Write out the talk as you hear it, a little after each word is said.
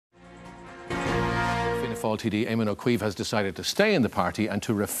Fáil TD Éamon Ó Cuív has decided to stay in the party and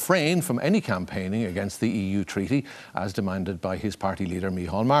to refrain from any campaigning against the EU treaty as demanded by his party leader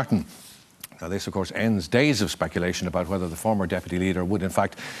Micheál Martin. Now, this, of course, ends days of speculation about whether the former deputy leader would, in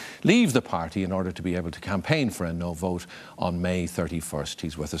fact, leave the party in order to be able to campaign for a no vote on May 31st.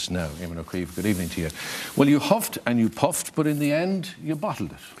 He's with us now. Éamon Ó Cuív, good evening to you. Well, you huffed and you puffed, but in the end, you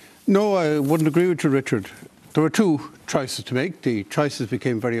bottled it. No, I wouldn't agree with you, Richard. There were two choices to make. The choices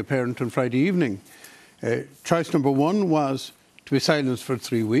became very apparent on Friday evening. Choice number one was to be silenced for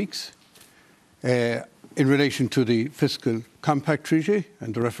 3 weeks in relation to the fiscal compact treaty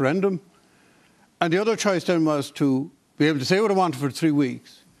and the referendum. And the other choice then was to be able to say what I wanted for 3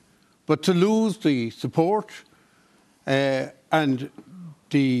 weeks, but to lose the support and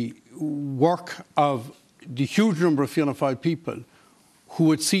the work of the huge number of Fianna Fáil people who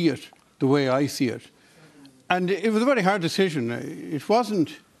would see it the way I see it. And it was a very hard decision. It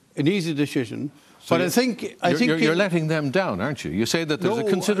wasn't an easy decision. So but I think you're letting them down, aren't you? You say that there's a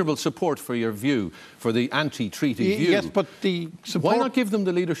considerable support for your view, for the anti-treaty view. Yes, but the support... Why not give them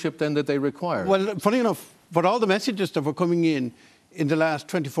the leadership then that they require? Well, funny enough, but all the messages that were coming in the last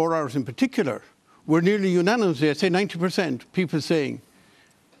 24 hours in particular, were nearly unanimously, I'd say 90%, people saying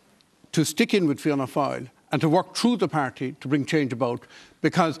to stick in with Fianna Fáil and to work through the party to bring change about,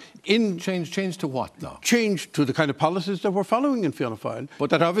 because in... Change to what, though? Change to the kind of policies that we're following in Fianna Fáil, but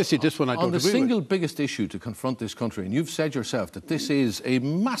that obviously this one I don't agree with. On the single biggest issue to confront this country, and you've said yourself that this is a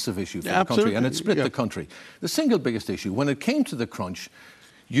massive issue for the country, and it split the country. The single biggest issue, when it came to the crunch,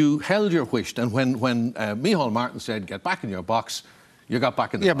 you held your wish, and when Micheál Martin said, get back in your box, you got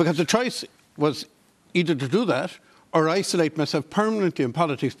back in the box. Yeah, because the choice was either to do that or isolate myself permanently in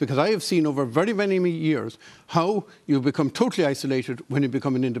politics, because I have seen over very many years how you become totally isolated when you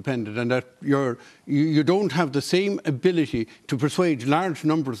become an independent, and that you don't have the same ability to persuade large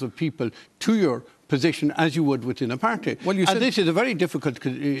numbers of people to your position as you would within a party. Well, and this is a very difficult...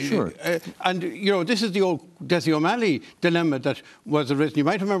 Sure. And, you know, this is the old Dessie O'Malley dilemma that was arisen. You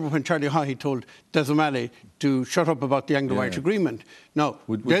might remember when Charlie Haughey told Des O'Malley to shut up about the Anglo-Irish agreement. Now,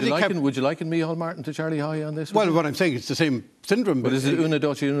 would you liken Micheál Martin to Charlie Haughey on this one? Well, what I'm saying is the same syndrome. But is it una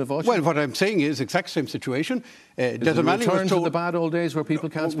doce, una voce? Well, what I'm saying is exact same situation. Des O'Malley was told... to the bad old days where people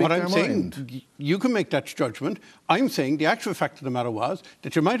can't speak their mind? What I'm saying, you can make that judgment. I'm saying the actual fact of the matter was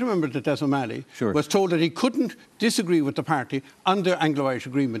that you might remember that Des O'Malley was told that he couldn't disagree with the party on the Anglo-Irish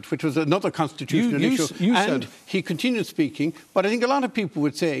agreement, which was another constitutional issue. And he continued speaking. But I think a lot of people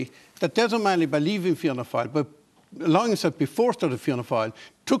would say that Des O'Malley, by leaving Fianna Fáil, by allowing himself to be forced out of Fianna Fáil,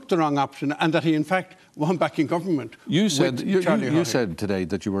 took the wrong option, and that he, in fact, won back in government. You said today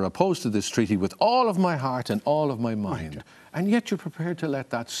that you were opposed to this treaty with all of my heart and all of my mind, and yet you're prepared to let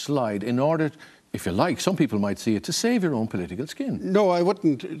that slide in order, if you like, some people might see it, to save your own political skin. No, I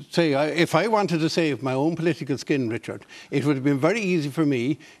wouldn't say... if I wanted to save my own political skin, Richard, it would have been very easy for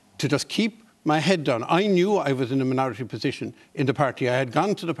me to just keep my head down. I knew I was in a minority position in the party. I had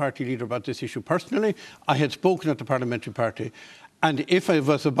gone to the party leader about this issue personally. I had spoken at the parliamentary party. And if I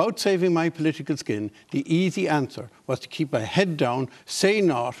was about saving my political skin, the easy answer was to keep my head down, say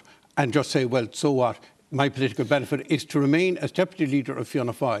not, and just say, well, so what? My political benefit is to remain as deputy leader of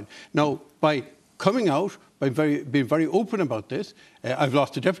Fianna Fáil. Now, by coming out, by being very open about this, I've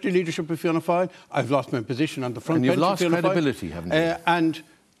lost the deputy leadership of Fianna Fáil. I've lost my position on the front bench of Fianna Fáil. And you've lost credibility, haven't you? And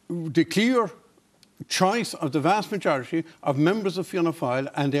the clear choice of the vast majority of members of Fianna Fáil,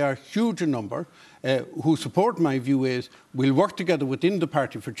 and they are huge in number, who support my view is we'll work together within the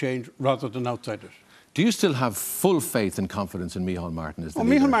party for change rather than outside it. Do you still have full faith and confidence in Micheál Martin as the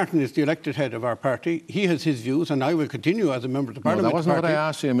leader? Micheál Martin is the elected head of our party. He has his views, and I will continue as a member of the Parliament. No, that wasn't what I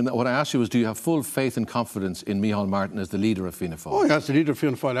asked you. I mean, what I asked you was, do you have full faith and confidence in Micheál Martin as the leader of Fianna Fáil? Oh, as the leader of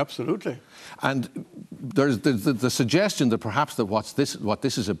Fianna Fáil, absolutely. And there's the suggestion that perhaps that what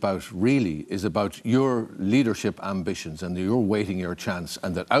this is about really is about your leadership ambitions, and you're waiting your chance,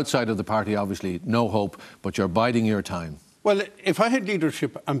 and that outside of the party, obviously, no hope, but you're biding your time. Well, if I had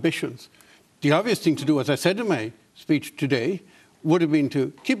leadership ambitions, the obvious thing to do, as I said in my speech today, would have been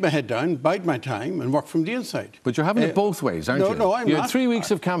to keep my head down, bide my time, and work from the inside. But you're having it both ways, aren't you? No, I'm not. You had 3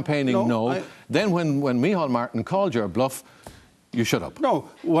 weeks of campaigning, Then when Micheál Martin called your bluff, you shut up. No,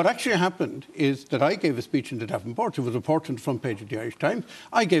 what actually happened is that I gave a speech in the Davenport. It was reported on the front page of the Irish Times.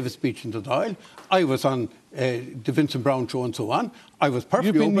 I gave a speech in the Dáil. I was on the Vincent Browne show and so on. I was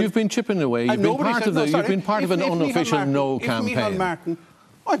perfectly open. You've been chipping away. You've been part of an unofficial no campaign. Micheál Martin,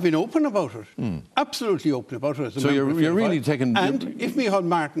 I've been open about it, absolutely open about it. So you're really taking... And if Micheál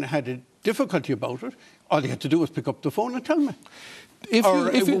Martin had a difficulty about it, all he had to do was pick up the phone and tell me.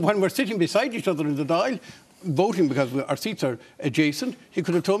 When we're sitting beside each other in the Dáil, voting because our seats are adjacent, he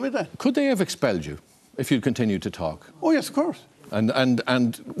could have told me that. Could they have expelled you? if you'd continued to talk? Oh, yes, of course.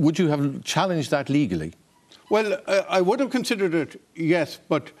 And would you have challenged that legally? Well, I would have considered it, yes,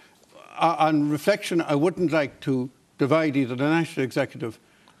 but on reflection, I wouldn't like to divide either the National Executive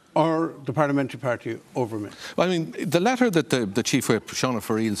or the Parliamentary Party over me. Well, I mean, the letter that the Chief Whip, Fianna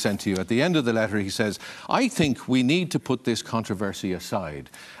Fáil, sent to you, at the end of the letter he says, I think we need to put this controversy aside.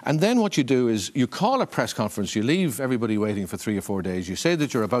 And then what you do is you call a press conference, you leave everybody waiting for 3 or 4 days, you say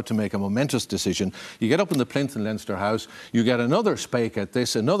that you're about to make a momentous decision, you get up in the Plinth and Leinster House, you get another spake at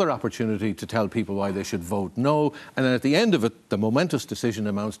this, another opportunity to tell people why they should vote no, and then at the end of it, the momentous decision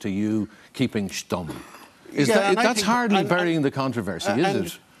amounts to you keeping stum. That's hardly burying the controversy,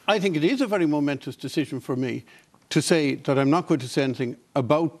 is it? I think it is a very momentous decision for me to say that I'm not going to say anything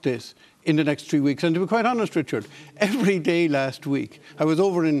about this in the next 3 weeks. And to be quite honest, Richard, every day last week, I was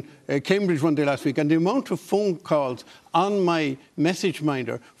over in Cambridge one day last week, and the amount of phone calls on my message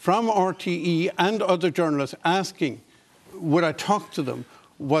minder from RTE and other journalists asking would I talk to them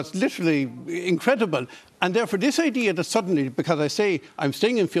was literally incredible. And therefore, this idea that suddenly, because I say I'm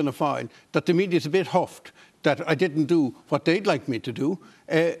staying in Fianna Fáil, that the media is a bit huffed that I didn't do what they'd like me to do,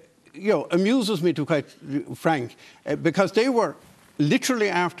 amuses me, to be quite frank, because they were literally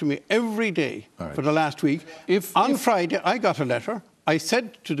after me every day for the last week. On Friday, I got a letter. I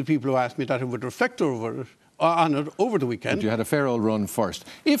said to the people who asked me that I would reflect on it over the weekend. But you had a fair old run first.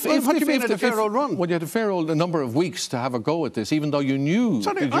 What do you mean a fair old run? Well, you had a fair old number of weeks to have a go at this, even though you knew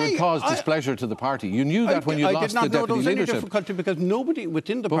it would cause displeasure to the party. You knew that when you lost the deputy leadership. I did not know there was any difficulty because nobody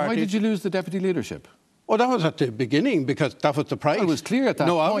within the party... But why did you lose the deputy leadership? Oh, that was at the beginning, because that was the price. Well, it was clear at that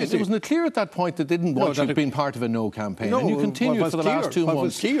point. Obviously. Wasn't it clear at that point that they didn't want you being part of a no campaign? And you continued for the last 2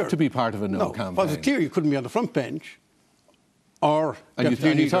 months to be part of a no campaign. Was it clear you couldn't be on the front bench? Or and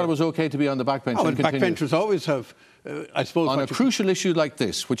you thought it was OK to be on the backbench? Oh, and backbenchers always have, I suppose... On a crucial issue like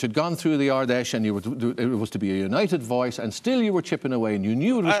this, which had gone through the Ardèche and it was to be a united voice, and still you were chipping away, and you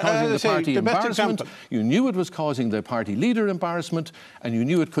knew it was causing the party embarrassment, you knew it was causing the party leader embarrassment, and you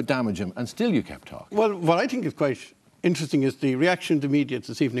knew it could damage him, and still you kept talking. Well, what I think is quite interesting is the reaction of the media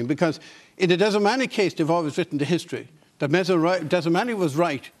this evening, because in the Desamani case, they've always written the history that Desamani was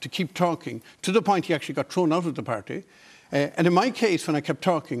right to keep talking, to the point he actually got thrown out of the party. And in my case, when I kept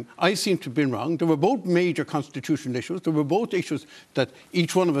talking, I seem to have been wrong. There were both major constitutional issues. There were both issues that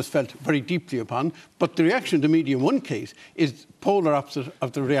each one of us felt very deeply upon. But the reaction of the media in one case is polar opposite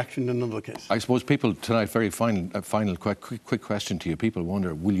of the reaction in another case. I suppose people tonight, very final quick question to you. People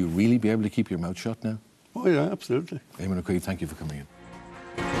wonder, will you really be able to keep your mouth shut now? Oh, yeah, absolutely. Éamon Ó Cuív, thank you for coming in.